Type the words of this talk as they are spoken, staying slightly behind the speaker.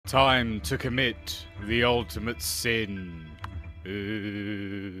Time to commit the ultimate sin.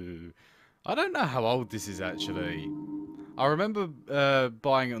 I don't know how old this is actually. I remember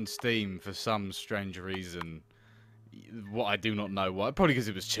buying it on Steam for some strange reason. What I do not know why. Probably because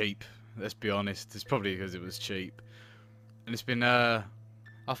it was cheap. Let's be honest. It's probably because it was cheap. And it's been, I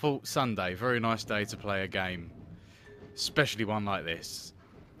thought Sunday, very nice day to play a game. Especially one like this.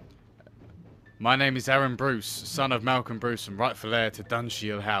 My name is Aaron Bruce, son of Malcolm Bruce and rightful heir to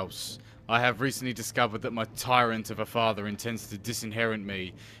Dunshield House. I have recently discovered that my tyrant of a father intends to disinherit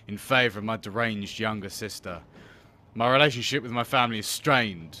me in favour of my deranged younger sister. My relationship with my family is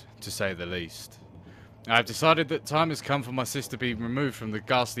strained, to say the least. I have decided that time has come for my sister to be removed from the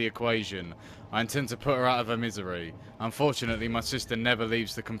ghastly equation. I intend to put her out of her misery. Unfortunately, my sister never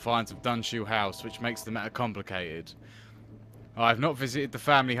leaves the confines of Dunshield House, which makes the matter complicated. I have not visited the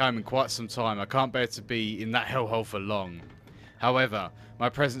family home in quite some time. I can't bear to be in that hellhole for long. However, my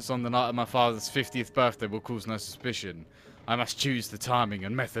presence on the night of my father's 50th birthday will cause no suspicion. I must choose the timing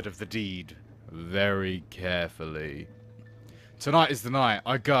and method of the deed very carefully. Tonight is the night.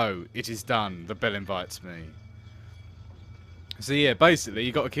 I go. It is done. The bell invites me. So yeah, basically,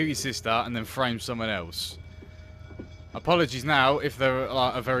 you got to kill your sister and then frame someone else. Apologies now if there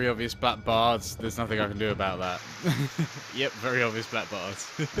are very obvious black bars. There's nothing I can do about that. Yep, very obvious black bars.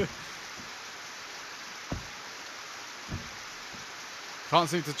 Can't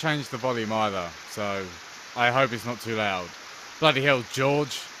seem to change the volume either, so I hope it's not too loud. Bloody hell,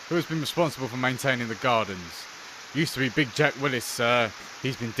 George. Who has been responsible for maintaining the gardens? Used to be Big Jack Willis, sir.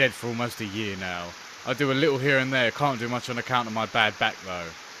 He's been dead for almost a year now. I do a little here and there. Can't do much on account of my bad back, though.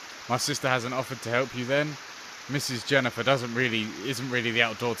 My sister hasn't offered to help you then? Mrs. Jennifer isn't really the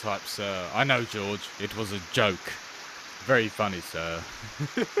outdoor type, sir. I know, George. It was a joke. Very funny, sir.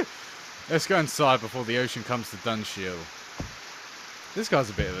 Let's go inside before the ocean comes to Dunshield. This guy's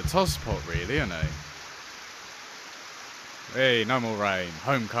a bit of a tosspot, really, isn't he? Hey, no more rain.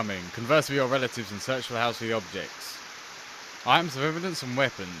 Homecoming. Converse with your relatives and search for the house for the objects. Items of evidence and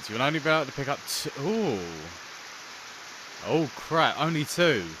weapons. You will only be able to pick up two. Ooh. Oh, crap. Only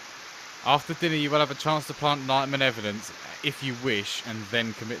two. After dinner, you will have a chance to plant an item in evidence, if you wish, and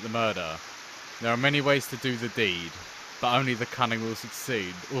then commit the murder. There are many ways to do the deed, but only the cunning will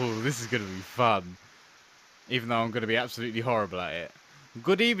succeed. Ooh, this is going to be fun. Even though I'm going to be absolutely horrible at it.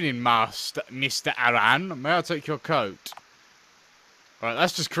 Good evening, Mr. Aaron. May I take your coat? Alright,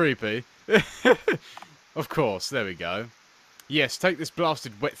 that's just creepy. Of course, there we go. Yes, take this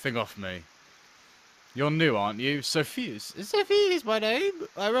blasted wet thing off me. You're new, aren't you? Sophie is my name.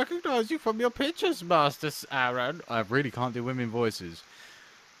 I recognize you from your pictures, Master Aaron. I really can't do women voices.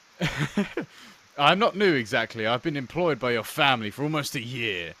 I'm not new exactly. I've been employed by your family for almost a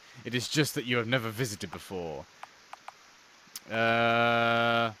year. It is just that you have never visited before.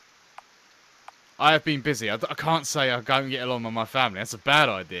 I have been busy. I can't say I don't get along with my family. That's a bad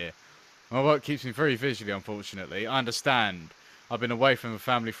idea. My work keeps me very visually, unfortunately. I understand. I've been away from the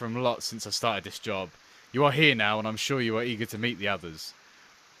family for a lot since I started this job. You are here now, and I'm sure you are eager to meet the others.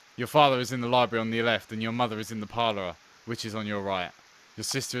 Your father is in the library on your left, and your mother is in the parlour, which is on your right. Your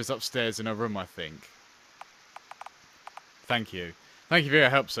sister is upstairs in her room, I think. Thank you. Thank you for your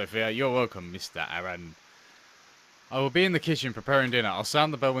help, Sophia. You're welcome, Mr. Aaron. I will be in the kitchen preparing dinner. I'll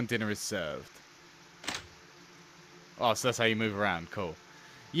sound the bell when dinner is served. Oh, so that's how you move around. Cool.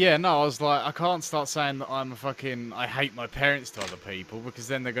 Yeah, no, I was like, I can't start saying that I'm a fucking, I hate my parents to other people, because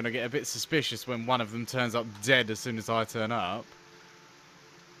then they're going to get a bit suspicious when one of them turns up dead as soon as I turn up.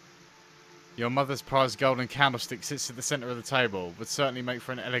 Your mother's prized golden candlestick sits at the centre of the table. Would certainly make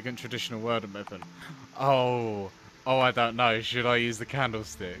for an elegant traditional word weapon. Oh, I don't know. Should I use the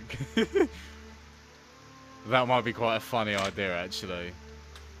candlestick? That might be quite a funny idea, actually.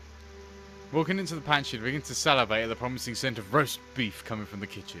 Walking into the pantry, begin to salivate at the promising scent of roast beef coming from the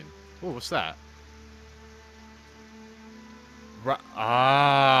kitchen. Oh, what's that?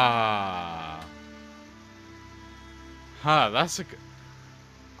 Ah. Huh, that's a...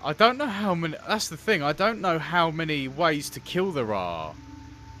 I don't know how many... That's the thing. I don't know how many ways to kill there are.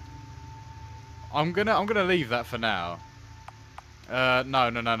 I'm gonna leave that for now.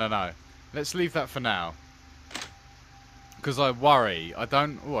 No. Let's leave that for now. Because I worry. I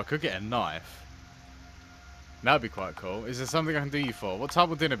don't... Oh, I could get a knife. That'd be quite cool. Is there something I can do you for? What time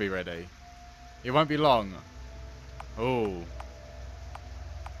will dinner be ready? It won't be long. Oh.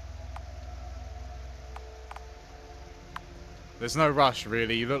 There's no rush,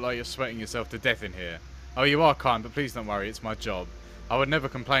 really. You look like you're sweating yourself to death in here. Oh, you are kind, but please don't worry. It's my job. I would never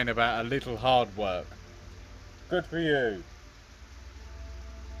complain about a little hard work. Good for you.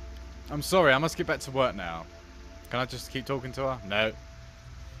 I'm sorry. I must get back to work now. Can I just keep talking to her? No.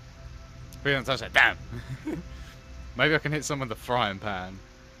 Please don't touch that. Damn. Maybe I can hit someone with the frying pan.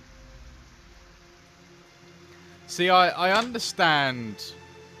 See, I understand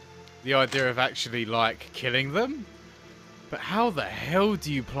the idea of actually, like, killing them. But how the hell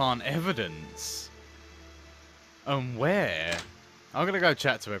do you plant evidence? And where? I'm gonna go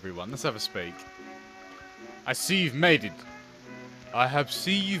chat to everyone. Let's have a speak. I see you've made it.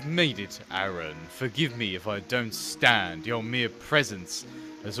 See you've made it, Aaron. Forgive me if I don't stand. Your mere presence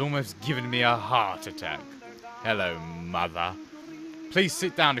has almost given me a heart attack. Hello, mother. Please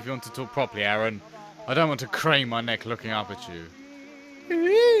sit down if you want to talk properly, Aaron. I don't want to crane my neck looking up at you.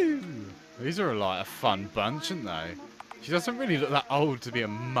 These are like a fun bunch, aren't they? She doesn't really look that old to be a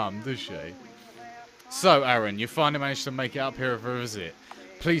mum, does she? So, Aaron, you finally managed to make it up here for a visit.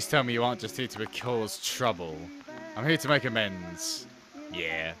 Please tell me you aren't just here to cause trouble. I'm here to make amends.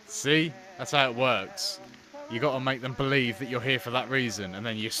 Yeah, see? That's how it works. You gotta make them believe that you're here for that reason, and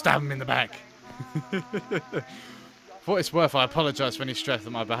then you stab them in the back. For what it's worth, I apologise for any stress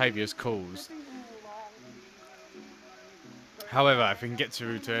that my behaviour has caused. However, if we can get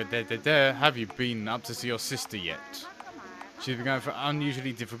to have you been up to see your sister yet? She's been going for an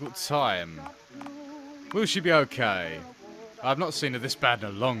unusually difficult time. Will she be okay? I've not seen her this bad in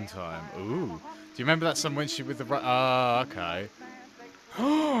a long time. Ooh. Do you remember that summer when she with the... Ah, okay.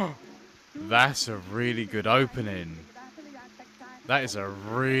 That's a really good opening. That is a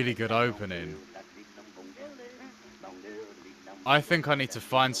really good opening. I think I need to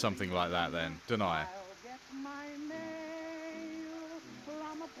find something like that then, don't I?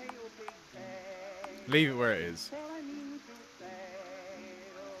 Leave it where it is.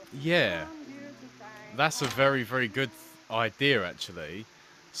 Yeah. That's a very, very good idea, actually.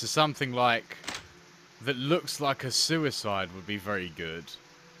 So something like... that looks like a suicide would be very good.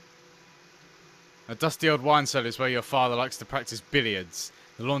 A dusty old wine cellar is where your father likes to practice billiards.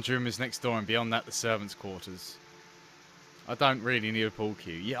 The laundry room is next door, and beyond that, the servants' quarters. I don't really need a pool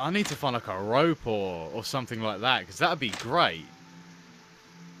cue. Yeah, I need to find like a rope or something like that, because that would be great.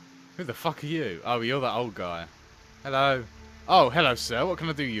 Who the fuck are you? Oh, you're that old guy. Hello. Oh, hello, sir. What can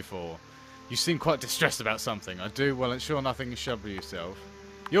I do you for? You seem quite distressed about something. I do? Well, ensure nothing is trouble yourself.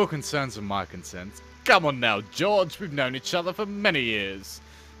 Your concerns are my concerns. Come on now, George. We've known each other for many years.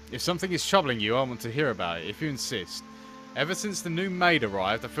 If something is troubling you, I want to hear about it, if you insist. Ever since the new maid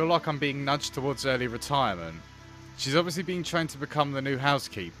arrived, I feel like I'm being nudged towards early retirement. She's obviously being trained to become the new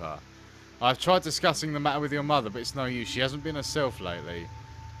housekeeper. I've tried discussing the matter with your mother, but it's no use. She hasn't been herself lately.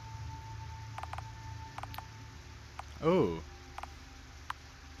 Oh.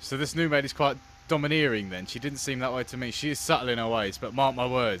 So this new maid is quite domineering then. She didn't seem that way to me. She is subtle in her ways, but mark my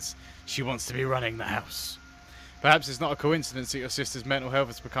words, she wants to be running the house. Perhaps it's not a coincidence that your sister's mental health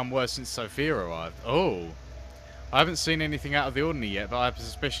has become worse since Sophia arrived. Oh. I haven't seen anything out of the ordinary yet, but I have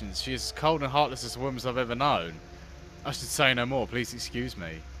suspicions. She is as cold and heartless as a woman as I've ever known. I should say no more. Please excuse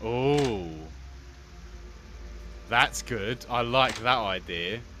me. Oh. That's good. I like that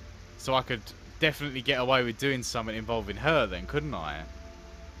idea. So I could definitely get away with doing something involving her then, couldn't I?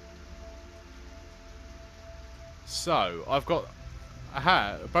 So, I've got...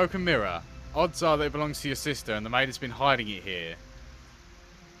 Aha, a broken mirror. Odds are that it belongs to your sister, and the maid has been hiding it here.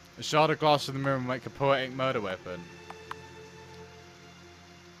 A shard of glass from the mirror will make a poetic murder weapon.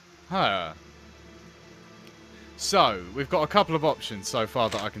 Huh. So, we've got a couple of options so far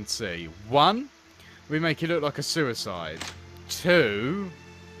that I can see. One, we make it look like a suicide. Two,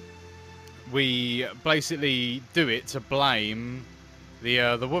 we basically do it to blame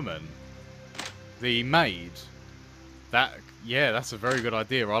the woman. The maid. That, yeah, that's a very good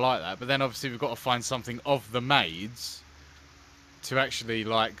idea. I like that. But then obviously we've got to find something of the maids to actually,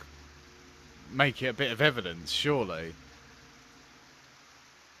 like, make it a bit of evidence, surely.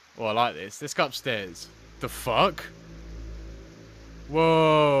 Oh, I like this. Let's go upstairs. The fuck?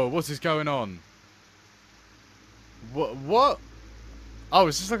 Whoa, what is going on? What? Oh,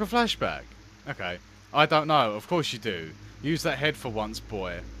 is this like a flashback? Okay. I don't know. Of course you do. Use that head for once,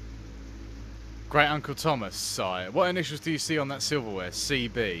 boy. Great Uncle Thomas, sire. What initials do you see on that silverware?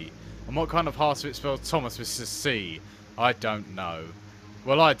 CB. And what kind of half of it spells Thomas with a C? I don't know.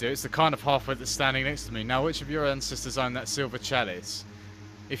 Well, I do. It's the kind of halfway that's standing next to me. Now, which of your ancestors owned that silver chalice?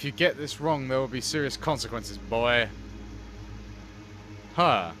 If you get this wrong, there will be serious consequences, boy.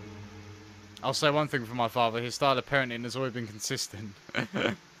 Huh. I'll say one thing for my father. His style of parenting has always been consistent.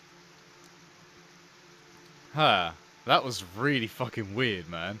 Huh. That was really fucking weird,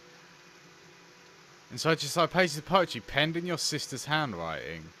 man. Inside your side pages of poetry penned in your sister's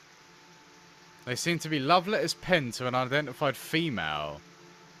handwriting. They seem to be love letters penned to an unidentified female.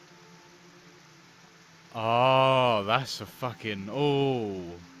 Oh, that's a fucking... Oh.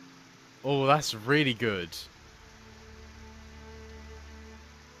 Oh, that's really good.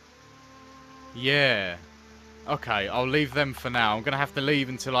 Yeah. Okay, I'll leave them for now. I'm going to have to leave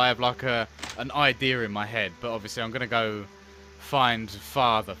until I have, like, an idea in my head. But obviously, I'm going to go find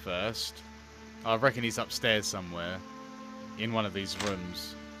Father first. I reckon he's upstairs somewhere. In one of these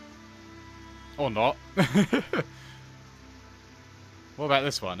rooms. Or not. What about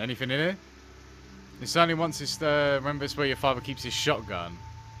this one? Anything in here? It's only once it's, remember it's where your father keeps his shotgun.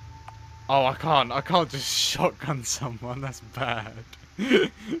 Oh, I can't just shotgun someone. That's bad.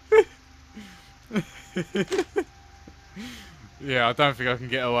 Yeah, I don't think I can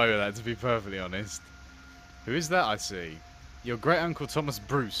get away with that, to be perfectly honest. Who is that I see? Your great-uncle Thomas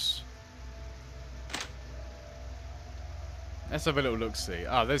Bruce. Let's have a little look-see.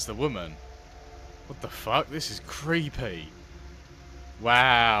 Ah, there's the woman. What the fuck? This is creepy.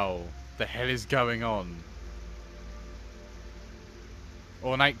 Wow. The hell is going on?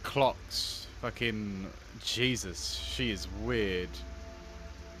 Ornate clocks. Fucking Jesus. She is weird.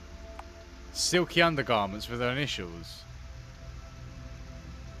 Silky undergarments with her initials.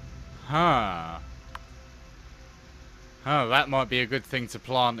 Huh. Oh, that might be a good thing to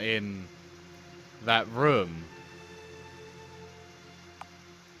plant in that room.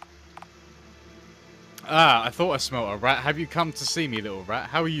 Ah, I thought I smelt a rat. Have you come to see me, little rat?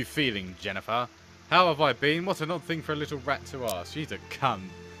 How are you feeling, Jennifer? How have I been? What an odd thing for a little rat to ask. She's a cunt.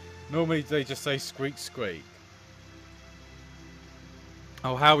 Normally they just say squeak, squeak.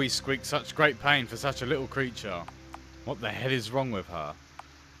 Oh, how he squeaked. Such great pain for such a little creature. What the hell is wrong with her?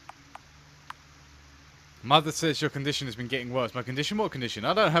 Mother says your condition has been getting worse. My condition? What condition?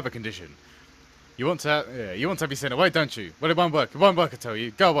 I don't have a condition. You want to have me sent away, don't you? Well, it won't work. It won't work, I tell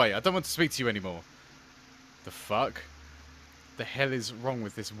you. Go away. I don't want to speak to you anymore. The fuck? The hell is wrong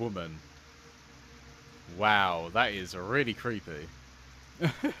with this woman? Wow, that is really creepy.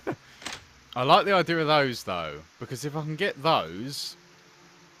 I like the idea of those, though. Because if I can get those,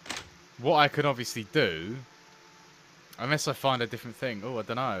 what I can obviously do, unless I find a different thing. Oh, I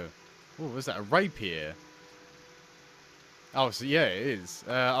don't know. Oh, was that a rapier? Oh, so yeah, it is.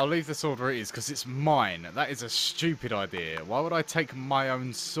 I'll leave the sword where it is, because it's mine. That is a stupid idea. Why would I take my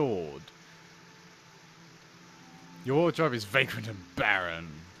own sword? Your wardrobe is vagrant and barren.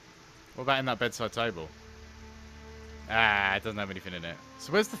 What about in that bedside table? Ah, it doesn't have anything in it.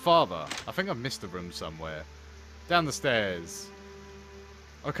 So where's the father? I think I've missed a room somewhere. Down the stairs.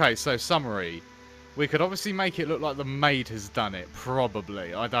 Okay, so summary. We could obviously make it look like the maid has done it.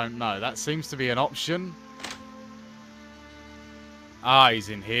 Probably. I don't know. That seems to be an option. Ah, he's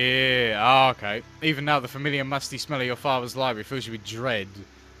in here. Ah, okay. Even now, the familiar musty smell of your father's library fills you with dread.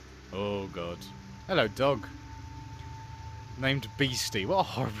 Oh, God. Hello, dog. Named Beastie. What a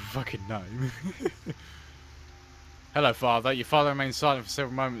horrible fucking name. Hello, Father. Your father remains silent for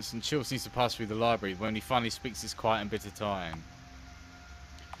several moments and chill seems to pass through the library. When he finally speaks, it's quiet and bitter time.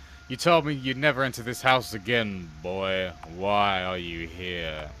 You told me you'd never enter this house again, boy. Why are you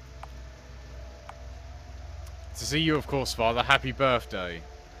here? To see you, of course, Father. Happy birthday.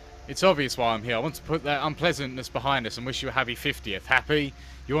 It's obvious why I'm here. I want to put that unpleasantness behind us and wish you a happy 50th. Happy?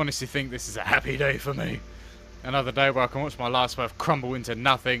 You honestly think this is a happy day for me? Another day where I can watch my last worth crumble into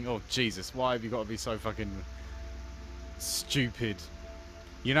nothing? Oh, Jesus. Why have you got to be so fucking stupid?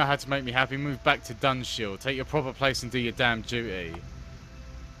 You know how to make me happy? Move back to Dunshield. Take your proper place and do your damn duty.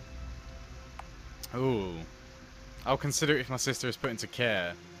 Ooh. I'll consider it if my sister is put into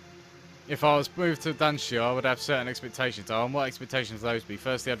care. If I was moved to Dunshield, I would have certain expectations. Oh, and what expectations those be?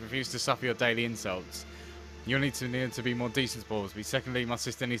 Firstly, I'd refuse to suffer your daily insults. You'll need to be more decent towards me. Secondly, my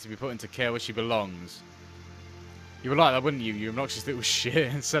sister needs to be put into care where she belongs. You would like that, wouldn't you, you obnoxious little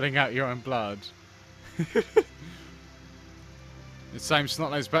shit, and selling out your own blood. The same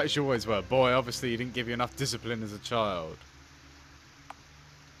snot-nosed brat as you always were. Boy, obviously you didn't give you enough discipline as a child.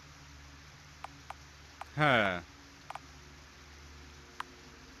 Huh.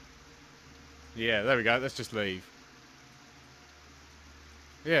 Yeah, there we go. Let's just leave.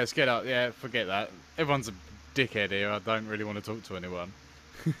 Yeah, let's get up. Yeah, forget that. Everyone's a dickhead here. I don't really want to talk to anyone.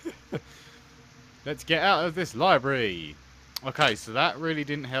 Let's get out of this library. Okay, so that really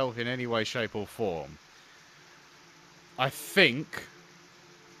didn't help in any way, shape or form. I think...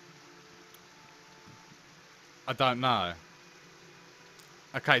 I don't know.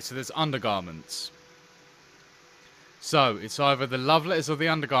 Okay, so there's undergarments. So, it's either the love letters or the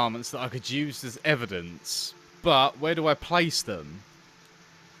undergarments that I could use as evidence. But, where do I place them?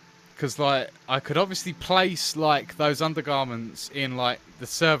 Because, like, I could obviously place, like, those undergarments in, like, the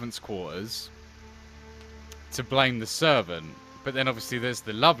servants' quarters to blame the servant. But then, obviously, there's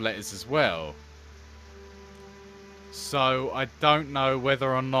the love letters as well. So, I don't know whether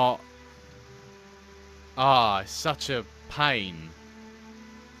or not Ah, it's such a pain.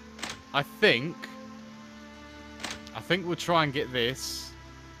 I think we'll try and get this.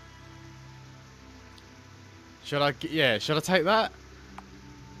 Should I? Yeah, should I take that?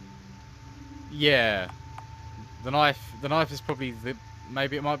 Yeah. The knife is probably the.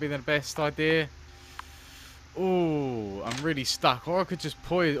 Maybe it might be the best idea. Ooh, I'm really stuck. Or I could just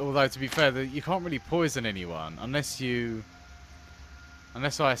poison. Although to be fair, you can't really poison anyone unless you.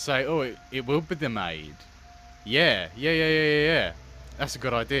 Unless I say, oh, it will be the maid. Yeah. That's a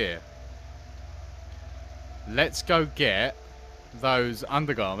good idea. Let's go get those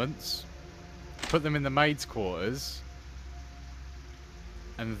undergarments, put them in the maid's quarters,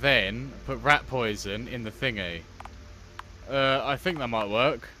 and then put rat poison in the thingy. I think that might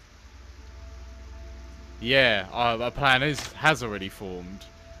work. Yeah, a plan has already formed.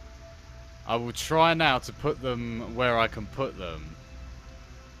 I will try now to put them where I can put them.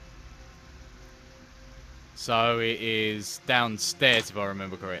 So it is downstairs, if I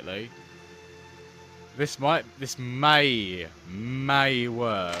remember correctly. This may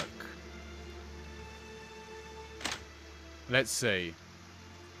work. Let's see.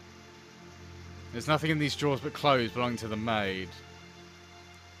 There's nothing in these drawers but clothes belonging to the maid.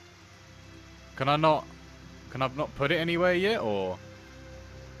 Can I not put it anywhere yet, or?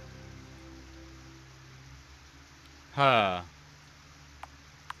 Huh.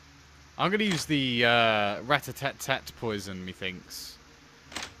 I'm going to use the rat-a-tat-tat poison, methinks.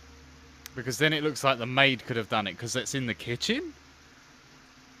 Because then it looks like the maid could have done it, because it's in the kitchen?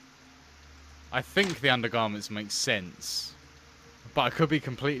 I think the undergarments make sense. But I could be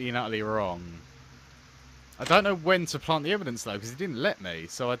completely and utterly wrong. I don't know when to plant the evidence, though, because he didn't let me.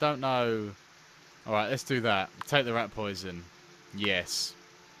 So I don't know. Alright, let's do that. Take the rat poison. Yes.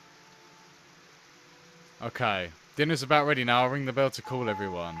 Okay. Dinner's about ready now. I'll ring the bell to call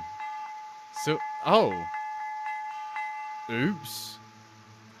everyone. So, oh. Oops.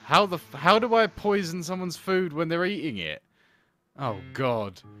 How do I poison someone's food when they're eating it? Oh,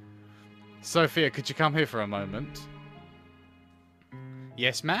 God. Sophia, could you come here for a moment?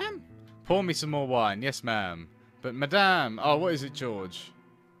 Yes, ma'am? Pour me some more wine. Yes, ma'am. But, madame... Oh, what is it, George?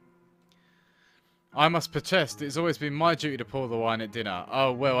 I must protest. It's always been my duty to pour the wine at dinner.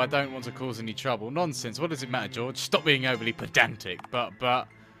 Oh, well, I don't want to cause any trouble. Nonsense. What does it matter, George? Stop being overly pedantic. But...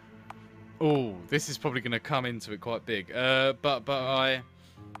 Oh, this is probably going to come into it quite big. But I...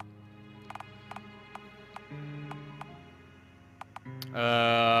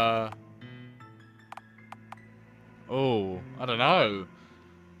 Oh, I don't know.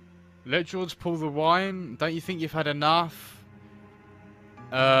 Let George pull the wine. Don't you think you've had enough?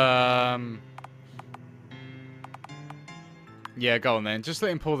 Yeah, go on then. Just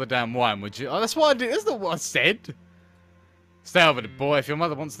let him pour the damn wine, would you? Oh, that's what I did. That's not what I said. Stay over it, boy. If your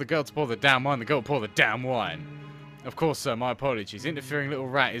mother wants the girl to pour the damn wine, the girl will pour the damn wine. Of course, sir. My apologies. Interfering little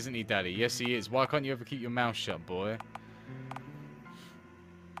rat, isn't he, Daddy? Yes, he is. Why can't you ever keep your mouth shut, boy?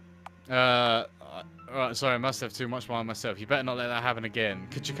 Right, sorry, I must have too much wine myself. You better not let that happen again.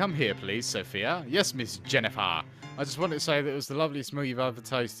 Could you come here, please, Sophia? Yes, Miss Jennifer. I just wanted to say that it was the loveliest meal you've ever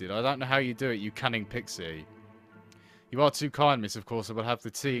tasted. I don't know how you do it, you cunning pixie. You are too kind, miss, of course. I will have the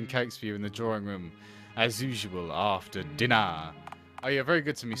tea and cakes for you in the drawing room, as usual, after dinner. Oh, you're very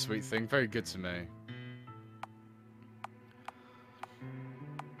good to me, sweet thing. Very good to me.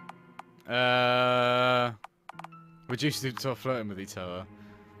 Would you stop flirting with each other?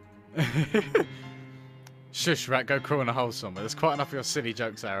 Shush, rat, go crawl in a hole somewhere. There's quite enough of your silly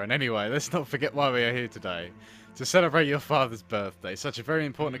jokes, Aaron. Anyway, let's not forget why we are here today. To celebrate your father's birthday. Such a very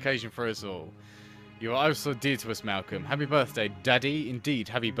important occasion for us all. You are oh so dear to us, Malcolm. Happy birthday, Daddy. Indeed,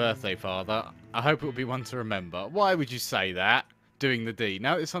 happy birthday, Father. I hope it will be one to remember. Why would you say that? Doing the deed.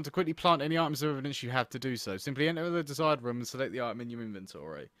 Now it's time to quickly plant any items of evidence you have to do so. Simply enter the desired room and select the item in your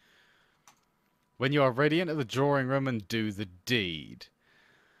inventory. When you are ready, enter the drawing room and do the deed.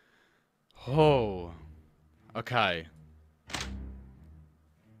 Oh. Okay.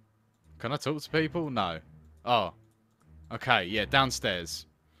 Can I talk to people? No. Oh. Okay, yeah, downstairs.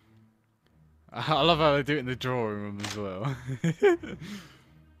 I love how they do it in the drawing room as well.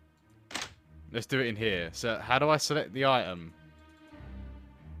 Let's do it in here. So, how do I select the item?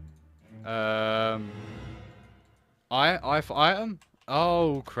 I for item?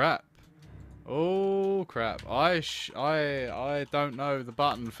 Oh, crap. Oh, crap. I don't know the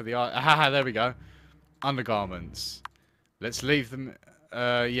button for the item. Aha, there we go. Undergarments. Let's leave them.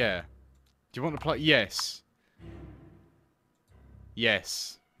 Yeah. Do you want to play? Yes.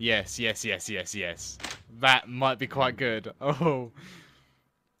 Yes. Yes. That might be quite good. Oh.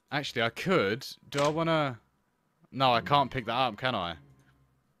 Actually, I could. Do I want to... No, I can't pick that up, can I?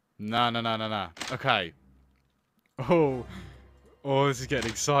 No. Okay. Oh, oh, this is getting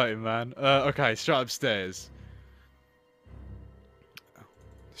exciting, man. Okay, straight upstairs.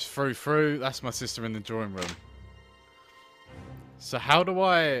 Just through. That's my sister in the drawing room. So how do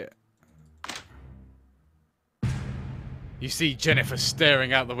I... You see Jennifer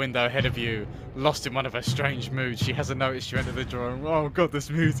staring out the window ahead of you, lost in one of her strange moods. She hasn't noticed you enter the drawing room. Oh god,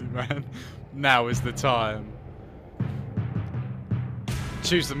 this music, man. Now is the time.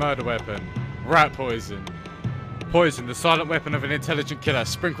 Choose the murder weapon. Rat poison. Poison, the silent weapon of an intelligent killer,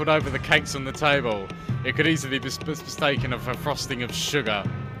 sprinkled over the cakes on the table. It could easily be mistaken for frosting of sugar.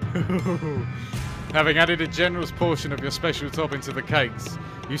 Having added a generous portion of your special topping to the cakes,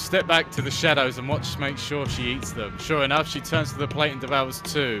 you step back to the shadows and watch to make sure she eats them. Sure enough, she turns to the plate and devours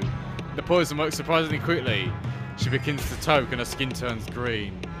two. The poison works surprisingly quickly. She begins to toke and her skin turns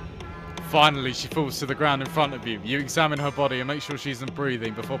green. Finally, she falls to the ground in front of you. You examine her body and make sure she isn't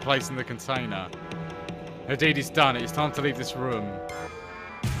breathing before placing the container. Her deed is done. It is time to leave this room.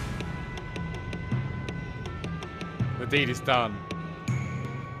 The deed is done.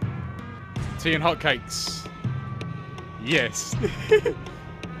 Tea and hotcakes. Yes.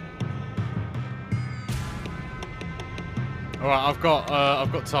 All right, I've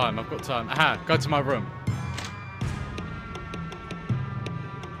got time. Aha, go to my room.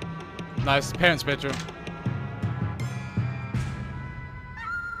 No, it's the parents' bedroom.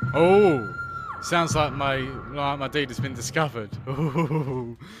 Oh, sounds like my deed has been discovered.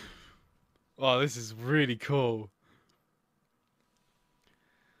 Ooh. Oh, this is really cool.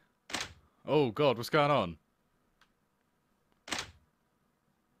 Oh god, what's going on?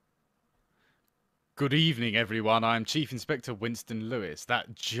 Good evening, everyone. I am Chief Inspector Winston Lewis.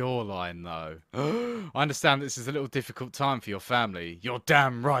 That jawline, though. I understand this is a little difficult time for your family. You're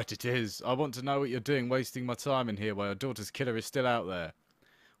damn right it is. I want to know what you're doing wasting my time in here while your daughter's killer is still out there.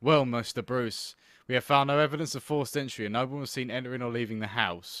 Well, Mr. Bruce, we have found no evidence of forced entry and no one was seen entering or leaving the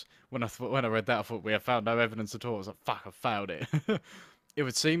house. When I read that, I thought we have found no evidence at all. I was like, fuck, I found it. It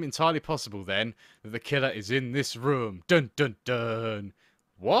would seem entirely possible, then, that the killer is in this room. Dun dun dun.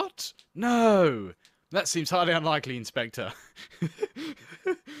 What? No! That seems highly unlikely, Inspector.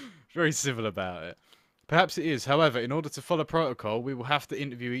 Very civil about it. Perhaps it is. However, in order to follow protocol, we will have to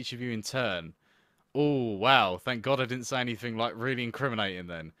interview each of you in turn. Oh, wow. Thank God I didn't say anything, like, really incriminating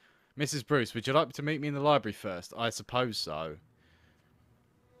then. Mrs. Bruce, would you like to meet me in the library first? I suppose so.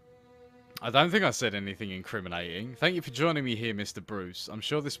 I don't think I said anything incriminating. Thank you for joining me here, Mr. Bruce. I'm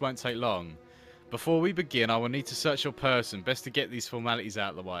sure this won't take long. Before we begin, I will need to search your person. Best to get these formalities out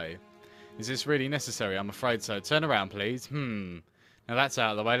of the way. Is this really necessary? I'm afraid so. Turn around, please. Now that's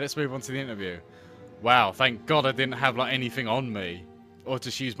out of the way. Let's move on to the interview. Wow, thank God I didn't have like anything on me. Or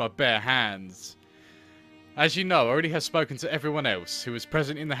just use my bare hands. As you know, I already have spoken to everyone else who was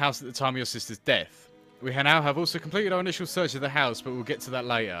present in the house at the time of your sister's death. We now have also completed our initial search of the house, but we'll get to that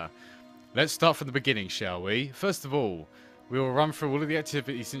later. Let's start from the beginning, shall we? First of all, we will run through all of the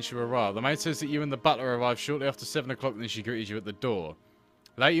activities since you arrived. The maid says that you and the butler arrived shortly after 7 o'clock, then she greeted you at the door.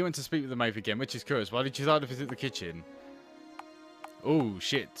 Later you went to speak with the maid again, which is curious. Why did you like to visit the kitchen? Oh,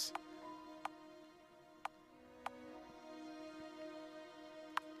 shit.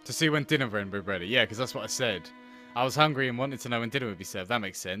 To see when dinner would be ready. Yeah, because that's what I said. I was hungry and wanted to know when dinner would be served. That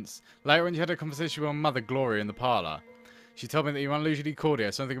makes sense. Later on you had a conversation with my mother, Gloria, in the parlour. She told me that you were unusually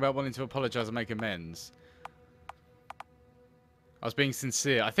cordial, something about wanting to apologise and make amends. I was being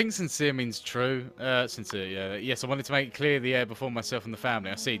sincere. I think sincere means true. Sincere, yeah. Yes, I wanted to make it clear the air before myself and the family.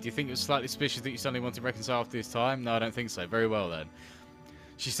 I see. Do you think it was slightly suspicious that you suddenly wanted to reconcile after this time? No, I don't think so. Very well, then.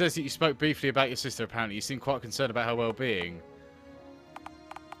 She says that you spoke briefly about your sister, apparently. You seem quite concerned about her well-being.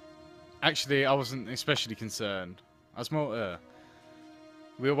 Actually, I wasn't especially concerned. I was more,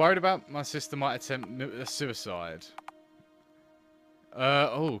 We were worried about my sister might attempt suicide.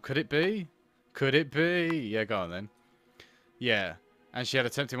 Oh, could it be? Could it be? Yeah, go on then. Yeah, and she had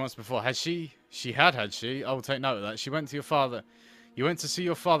attempted once before. Had she? She had she? I will take note of that. She went to your father. You went to see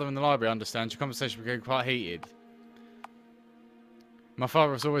your father in the library, I understand. Your conversation became quite heated. My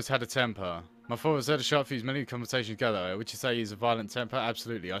father has always had a temper. My father has had a sharp fuse. Many conversations gather. Would you say he's a violent temper?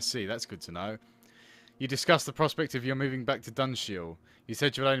 Absolutely, I see. That's good to know. You discussed the prospect of your moving back to Dunshield. You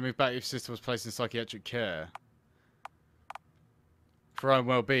said you would only move back if your sister was placed in psychiatric care. For her own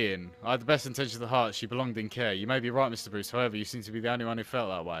well-being. I had the best intentions of the heart. She belonged in care. You may be right, Mr. Bruce. However, you seem to be the only one who felt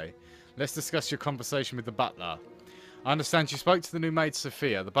that way. Let's discuss your conversation with the butler. I understand you spoke to the new maid,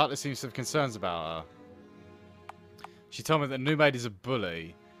 Sophia. The butler seems to have concerns about her. She told me that the new maid is a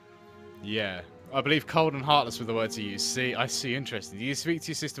bully. Yeah. I believe cold and heartless were the words you used. See, I see. Interesting. Did you speak to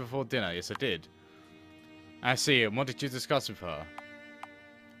your sister before dinner? Yes, I did. I see. And what did you discuss with her?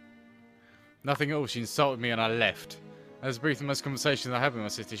 Nothing at all. She insulted me and I left. As brief the most conversations I had with my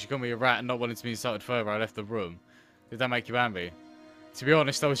sister, she called me a rat and not wanting to be insulted further, I left the room. Did that make you angry? To be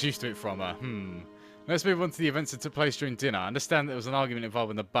honest, I was used to it from her. Let's move on to the events that took place during dinner. I understand there was an argument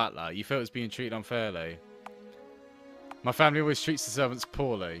involving the butler. You felt it was being treated unfairly. My family always treats the servants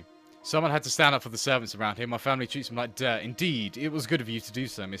poorly. Someone had to stand up for the servants around here. My family treats them like dirt. Indeed, it was good of you to do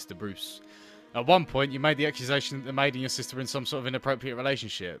so, Mr. Bruce. At one point, you made the accusation that the maid and your sister were in some sort of inappropriate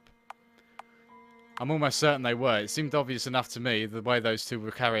relationship. I'm almost certain they were. It seemed obvious enough to me, the way those two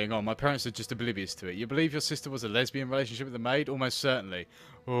were carrying on. My parents are just oblivious to it. You believe your sister was a lesbian relationship with the maid? Almost certainly.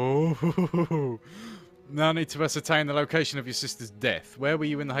 Oh. Now I need to ascertain the location of your sister's death. Where were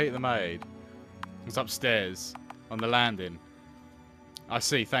you in the heat of the maid? It was upstairs, on the landing. I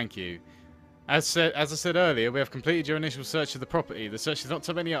see, thank you. As I said earlier, we have completed your initial search of the property. The search is not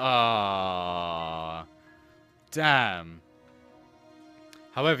to any... Damn.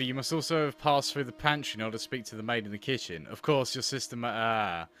 However, you must also have passed through the pantry in order to speak to the maid in the kitchen. Of course, your sister...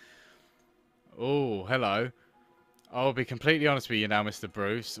 Oh, hello. I'll be completely honest with you now, Mr.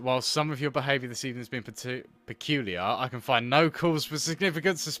 Bruce. While some of your behaviour this evening has been peculiar, I can find no cause for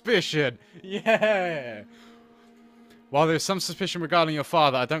significant suspicion. Yeah! While there is some suspicion regarding your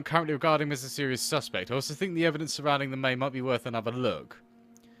father, I don't currently regard him as a serious suspect. I also think the evidence surrounding the maid might be worth another look.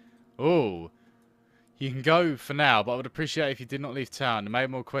 Oh. You can go for now, but I would appreciate if you did not leave town. There may have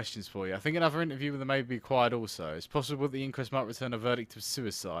more questions for you. I think another interview with the maid would be required also. It's possible that the inquest might return a verdict of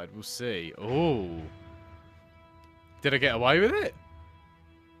suicide. We'll see. Oh. Did I get away with it?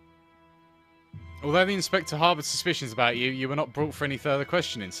 Although the inspector harboured suspicions about you, you were not brought for any further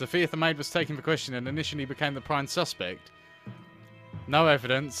questioning. Sophia the maid was taken for questioning and initially became the prime suspect. No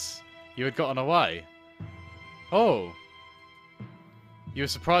evidence. You had gotten away. Oh. You were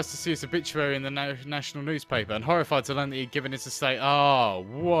surprised to see his obituary in the national newspaper and horrified to learn that he'd given his estate. Oh,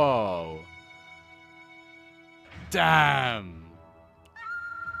 whoa. Damn.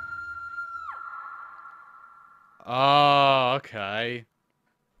 Oh, okay.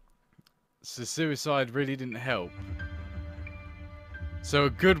 So suicide really didn't help. So a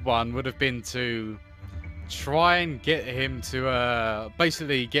good one would have been to try and get him to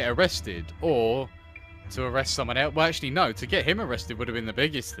basically get arrested, or to arrest someone else. Well, actually, no. To get him arrested would have been the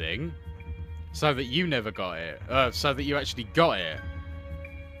biggest thing, so that you never got it. So that you actually got it.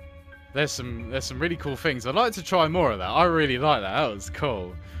 There's some really cool things. I'd like to try more of that. I really like that. That was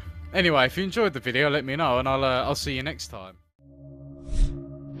cool. Anyway, if you enjoyed the video, let me know, and I'll see you next time.